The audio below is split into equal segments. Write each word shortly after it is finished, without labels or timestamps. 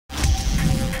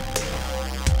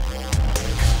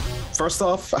First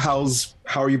off,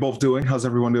 how are you both doing? How's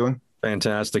everyone doing?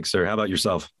 Fantastic, sir. How about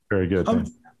yourself? Very good. I'm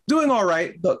doing all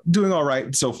right. Doing all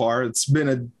right so far. It's been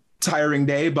a tiring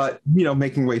day, but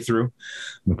making way through.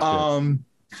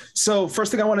 So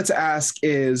first thing I wanted to ask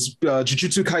is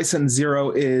Jujutsu Kaisen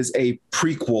 0 is a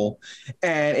prequel,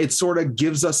 and it sort of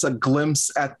gives us a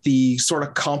glimpse at the sort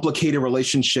of complicated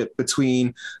relationship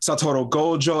between Satoru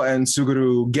Gojo and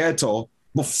Suguru Geto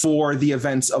before the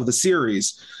events of the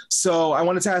series. So I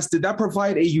wanted to ask, did that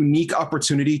provide a unique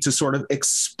opportunity to sort of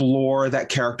explore that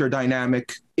character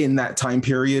dynamic in that time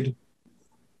period?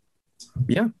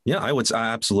 Yeah, I would say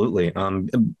absolutely.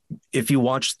 If you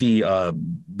watch the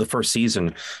first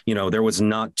season, there was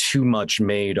not too much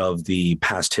made of the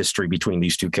past history between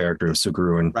these two characters,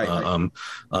 Suguru and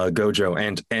Gojo,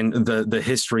 and the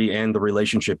history and the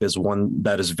relationship is one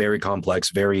that is very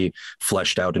complex, very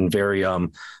fleshed out, and very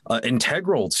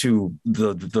integral to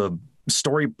the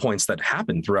story points that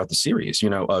happen throughout the series.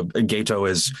 Geto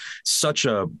is such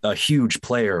a huge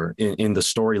player in the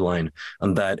storyline,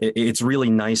 that it's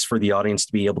really nice for the audience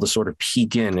to be able to sort of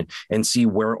peek in and see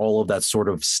where all of that sort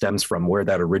of stems from, where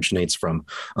that originates from.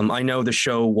 I know the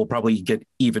show will probably get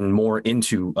even more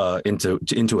into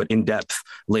it in depth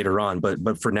later on,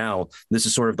 but for now, this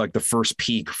is sort of like the first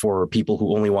peek for people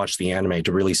who only watch the anime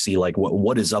to really see like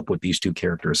what is up with these two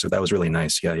characters. So that was really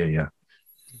nice. Yeah.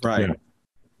 Right. Yeah.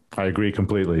 I agree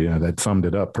completely. Yeah, that summed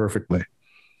it up perfectly.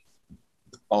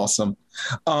 Awesome.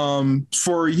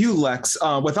 For you, Lex,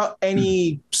 without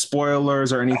any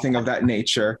spoilers or anything of that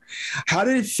nature, how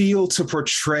did it feel to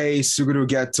portray Suguru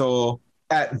Geto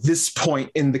at this point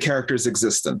in the character's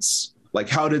existence? Like,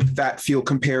 how did that feel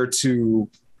compared to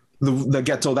the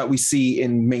Geto that we see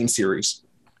in main series?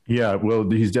 Yeah, well,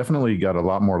 he's definitely got a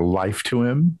lot more life to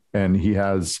him. And he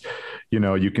has,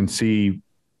 you can see,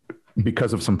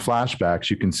 because of some flashbacks,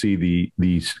 you can see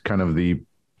the kind of the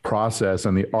process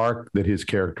and the arc that his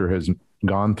character has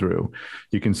gone through.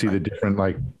 You can see the different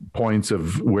like points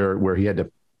of where he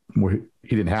didn't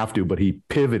have to, but he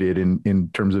pivoted in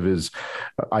terms of his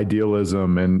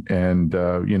idealism and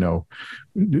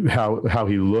how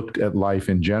he looked at life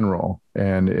in general.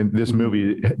 And this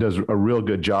movie does a real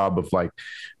good job of like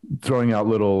throwing out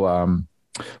little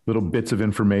bits of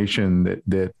information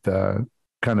that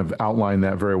kind of outline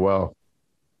that very well.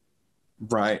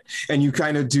 Right. And you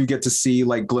kind of do get to see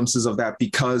like glimpses of that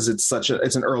because it's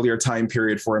an earlier time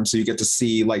period for him. So you get to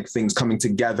see like things coming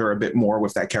together a bit more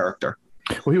with that character.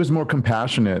 Well, he was more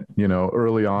compassionate,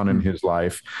 early on in his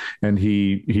life, and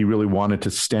he really wanted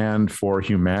to stand for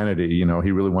humanity.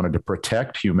 He really wanted to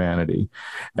protect humanity.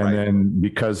 And then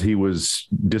because he was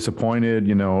disappointed,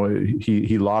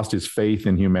 he lost his faith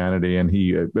in humanity, and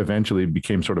he eventually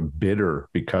became sort of bitter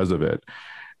because of it.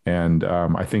 And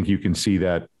I think you can see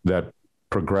that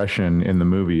progression in the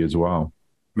movie as well.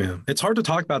 Yeah, it's hard to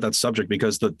talk about that subject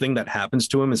because the thing that happens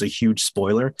to him is a huge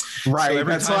spoiler. Right. So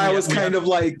that's why I was kind of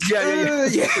like, yeah.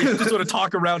 We just sort of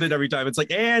talk around it every time. It's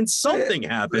like, and something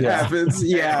happens.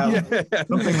 Yeah.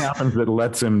 Something happens that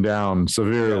lets him down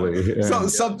severely. Yeah. So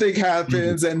something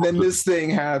happens, and then this thing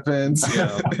happens. Yeah.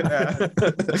 So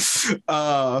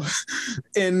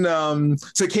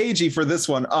Kaiji, for this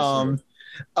one,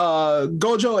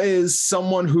 Gojo is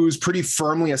someone who's pretty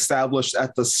firmly established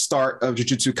at the start of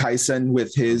Jujutsu Kaisen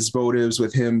with his motives,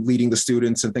 with him leading the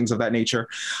students and things of that nature.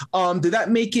 Did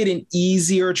that make it an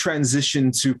easier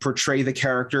transition to portray the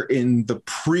character in the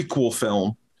prequel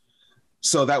film?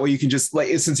 So that way you can just,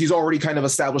 like, since he's already kind of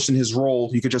established in his role,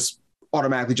 you could just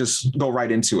automatically just go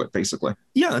right into it, basically.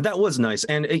 Yeah, that was nice.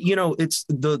 And, it's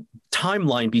the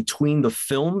timeline between the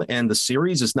film and the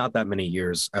series is not that many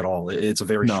years at all. It's a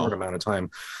very short amount of time.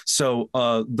 So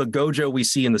the Gojo we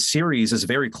see in the series is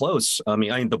very close. I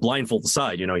mean, the blindfold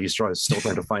aside, he's still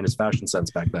trying to find his fashion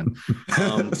sense back then.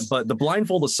 But the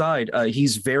blindfold aside,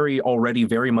 he's already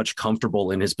very much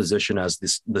comfortable in his position as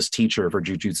this teacher for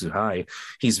Jujutsu High.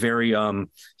 He's very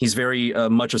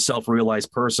much a self-realized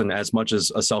person, as much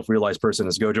as a self-realized person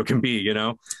as Gojo can be,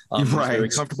 He's very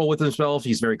comfortable with himself.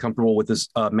 He's very comfortable with his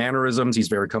mannerisms. He's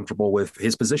very comfortable with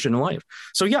his position in life.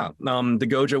 So yeah, the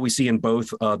Gojo we see in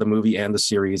both the movie and the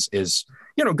series is,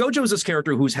 Gojo is this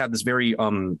character who's had this very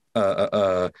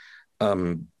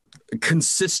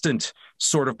consistent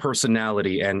sort of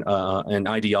personality and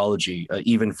ideology,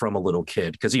 even from a little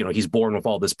kid, because he's born with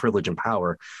all this privilege and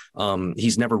power.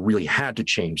 He's never really had to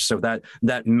change, so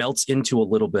that melts into a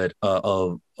little bit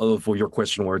of your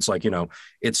question, where it's like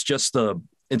it's just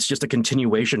a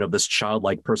continuation of this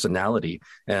childlike personality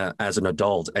as an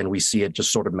adult, and we see it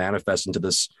just sort of manifest into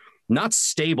this not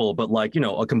stable, but like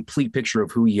a complete picture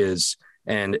of who he is,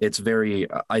 and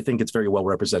I think it's very well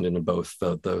represented in both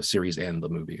the series and the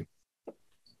movie.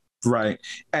 Right.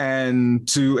 And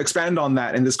to expand on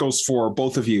that, and this goes for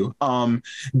both of you,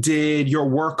 did your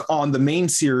work on the main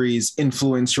series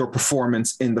influence your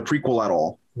performance in the prequel at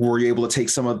all? Were you able to take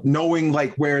some of, knowing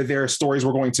like where their stories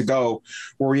were going to go,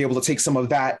 were you able to take some of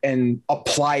that and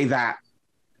apply that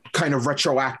kind of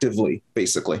retroactively,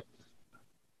 basically?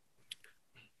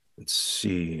 Let's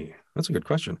see. That's a good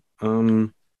question.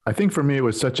 I think for me, it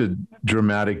was such a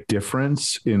dramatic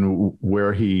difference in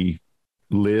where he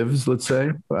lives, let's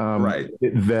say, right.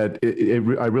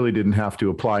 I really didn't have to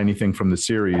apply anything from the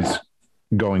series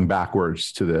going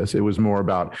backwards to this. It was more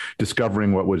about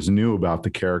discovering what was new about the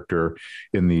character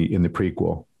in the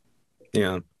prequel.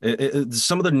 Yeah,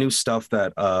 some of the new stuff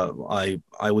that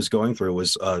I was going through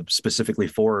was specifically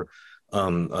for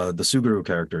the Suguru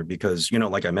character, because, you know,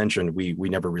 like I mentioned, we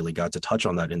never really got to touch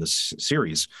on that in the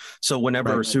series. So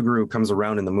whenever Suguru comes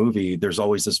around in the movie, there's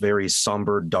always this very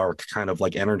somber, dark kind of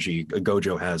like energy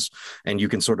Gojo has, and you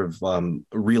can sort of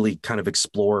really kind of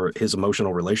explore his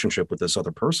emotional relationship with this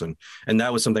other person. And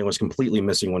that was something I was completely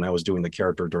missing when I was doing the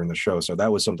character during the show. So that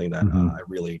was something that I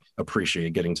really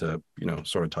appreciate getting to, you know,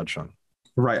 sort of touch on.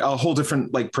 Right, a whole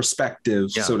different like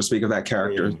perspective, so to speak, of that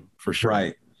character. Yeah, for sure.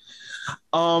 Right.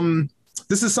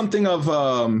 This is something of,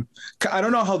 I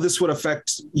don't know how this would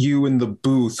affect you in the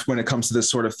booth when it comes to this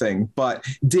sort of thing, but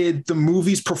did the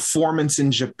movie's performance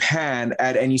in Japan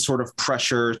add any sort of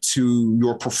pressure to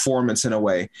your performance in a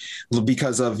way?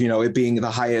 Because of, you know, it being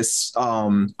the highest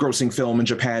grossing film in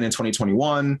Japan in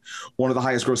 2021, one of the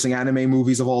highest grossing anime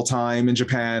movies of all time in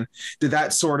Japan. Did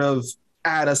that sort of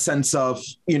add a sense of,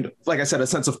 you know, like I said, a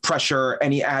sense of pressure,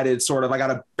 any added sort of, I got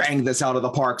to bang this out of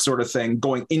the park sort of thing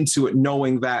going into it,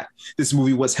 knowing that this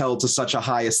movie was held to such a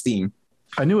high esteem?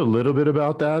 I knew a little bit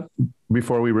about that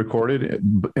before we recorded,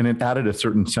 and it added a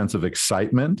certain sense of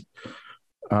excitement.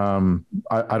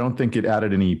 I don't think it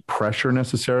added any pressure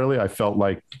necessarily. I felt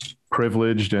like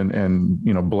privileged and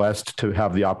you know, blessed to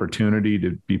have the opportunity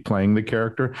to be playing the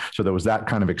character. So there was that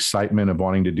kind of excitement of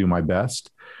wanting to do my best.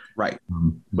 Right.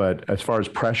 But as far as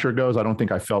pressure goes, I don't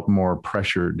think I felt more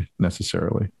pressured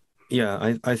necessarily.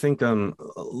 Yeah, I think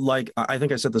like I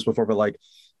think I said this before, but like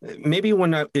maybe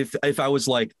when if I was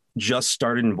like just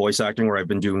started in voice acting, where I've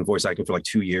been doing voice acting for like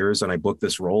 2 years, and I booked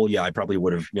this role, yeah, I probably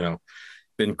would have, you know,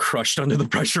 been crushed under the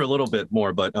pressure a little bit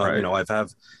more. But you know,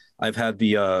 I've had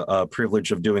the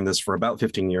privilege of doing this for about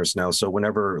 15 years now. So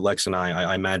whenever Lex and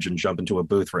I imagine jump into a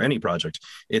booth for any project,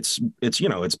 it's you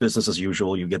know, it's business as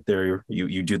usual. You get there,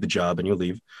 you do the job, and you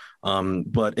leave.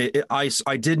 But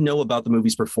I did know about the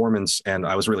movie's performance, and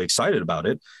I was really excited about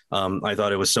it. I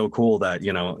thought it was so cool that,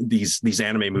 you know, these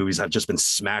anime movies have just been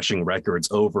smashing records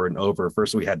over and over.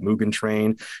 First we had Mugen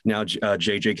Train, now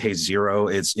JJK Zero.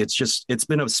 It's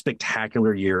been a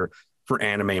spectacular year for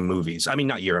anime movies. I mean,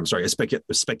 not year, I'm sorry,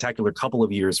 a spectacular couple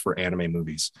of years for anime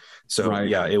movies. So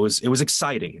yeah, it was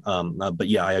exciting. But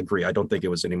yeah, I agree. I don't think it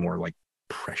was any more like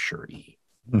pressure-y.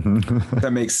 That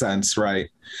makes sense, right?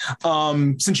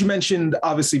 Since you mentioned,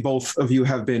 obviously, both of you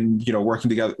have been, you know,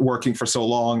 working for so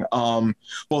long.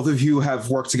 Both of you have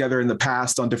worked together in the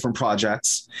past on different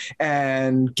projects,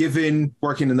 and given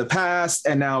working in the past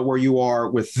and now where you are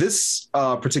with this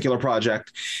particular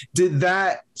project, did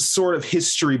that sort of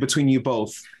history between you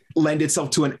both lend itself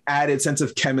to an added sense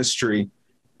of chemistry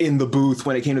in the booth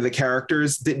when it came to the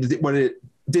characters? Did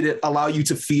it allow you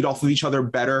to feed off of each other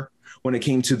better when it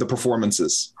came to the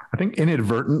performances? I think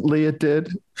inadvertently it did.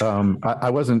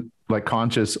 I wasn't like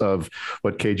conscious of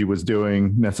what Kaiji was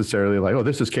doing necessarily, like, oh,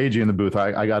 this is Kaiji in the booth,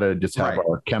 I gotta just have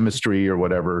our chemistry or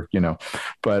whatever, you know.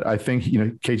 But I think, you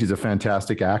know, Keiji's a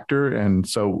fantastic actor, and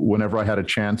so whenever I had a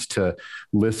chance to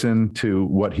listen to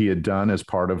what he had done as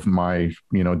part of my,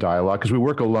 you know, dialogue, because we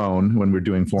work alone when we're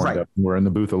doing form up, we're in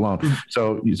the booth alone,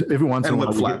 so every once in a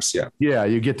while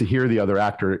you get to hear the other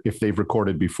actor if they've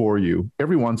recorded before you.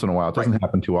 Every once in a while, it doesn't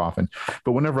happen too often,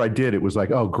 but whenever I did, it was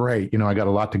like, oh great, you know, I got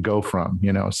a lot to go from,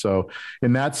 you know. So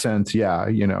in that sense, yeah,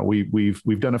 you know,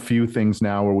 we've done a few things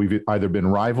now where we've either been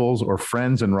rivals or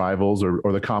friends and rivals,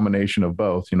 or the combination of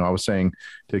both. You know, I was saying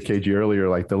to Kaiji earlier,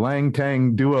 like the Lang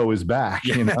Tang duo is back,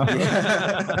 you know.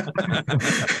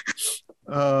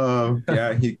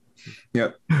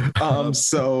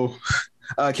 So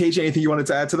Kaiji, anything you wanted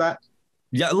to add to that?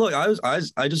 Yeah, look, I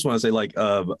just want to say, like,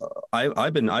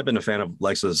 I've been a fan of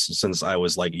Lex's since I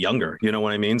was like younger. You know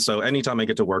what I mean? So anytime I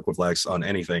get to work with Lex on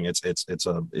anything, it's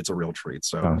a real treat.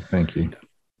 So thank you. Yeah,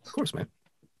 of course, man.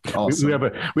 Awesome.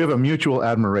 We have a mutual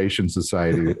admiration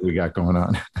society that we got going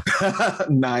on.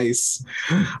 Nice.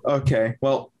 Okay.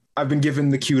 Well, I've been given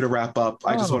the cue to wrap up.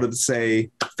 I just wanted to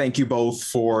say thank you both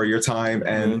for your time,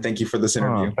 and thank you for this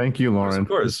interview. Thank you, Lauren. Of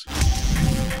course.